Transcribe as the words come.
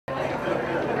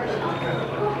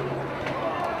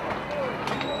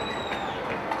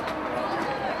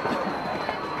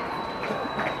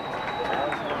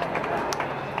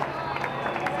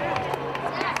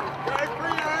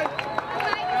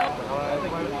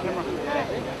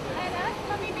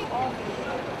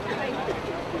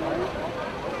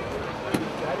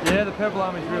the Purple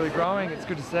Army is really growing. It's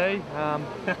good to see.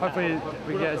 Hopefully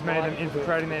we get as many of them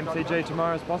infiltrating the MCG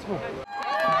tomorrow as possible.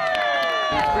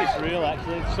 It's pretty surreal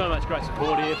actually. There's so much great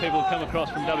support here. People have come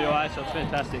across from WA, so it's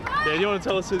fantastic. Yeah, do you want to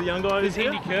tell us who the young guy is? This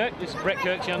is Andy Kirk, this is Brett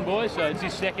Kirk's young boy, so it's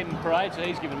his second parade, so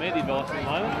he's giving me the advice at the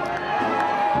moment.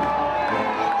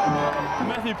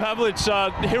 Matthew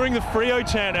Pavlich, hearing the Freo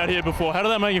chant out here before, how did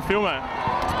that make you feel, mate?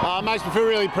 Makes me feel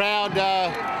really proud.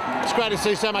 It's great to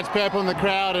see so much purple in the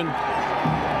crowd, and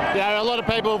a lot of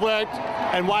people have worked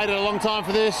and waited a long time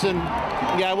for this, and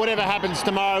whatever happens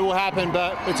tomorrow will happen,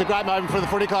 but it's a great moment for the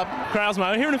footy club. Crowds, mate,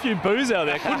 I'm hearing a few boos out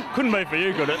there. Couldn't be for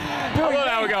you, could it? I thought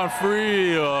they were going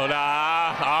free or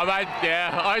mate,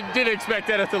 I didn't expect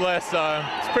anything less, so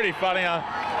it's pretty funny. I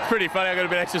got a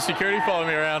bit extra security following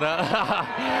me around.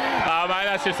 Mate,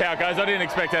 that's just how it goes. I didn't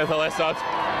expect anything less, so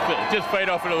just feed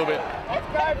off it a little bit.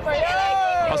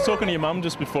 I was talking to your mum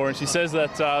just before, and she says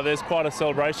that there's quite a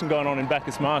celebration going on in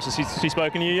Bacchus Marsh. Has she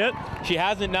spoken to you yet? She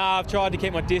hasn't, no. I've tried to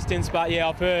keep my distance, but yeah,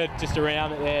 I've heard just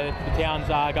around that the town's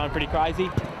going pretty crazy.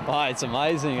 Oh, it's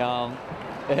amazing.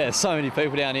 So many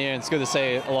people down here, and it's good to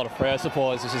see a lot of Freo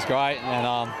supporters, which is great,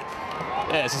 and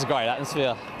it's just a great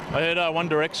atmosphere. I heard One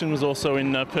Direction was also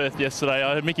in Perth yesterday.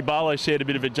 I heard Mickey Barlow shared a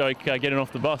bit of a joke getting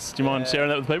off the bus. Do you mind sharing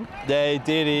that with people? Yeah, he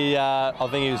did. I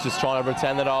think he was just trying to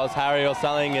pretend that I was Harry or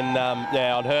something, and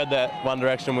I'd heard that One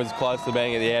Direction was close to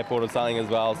being at the airport or something as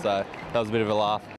well, so that was a bit of a laugh.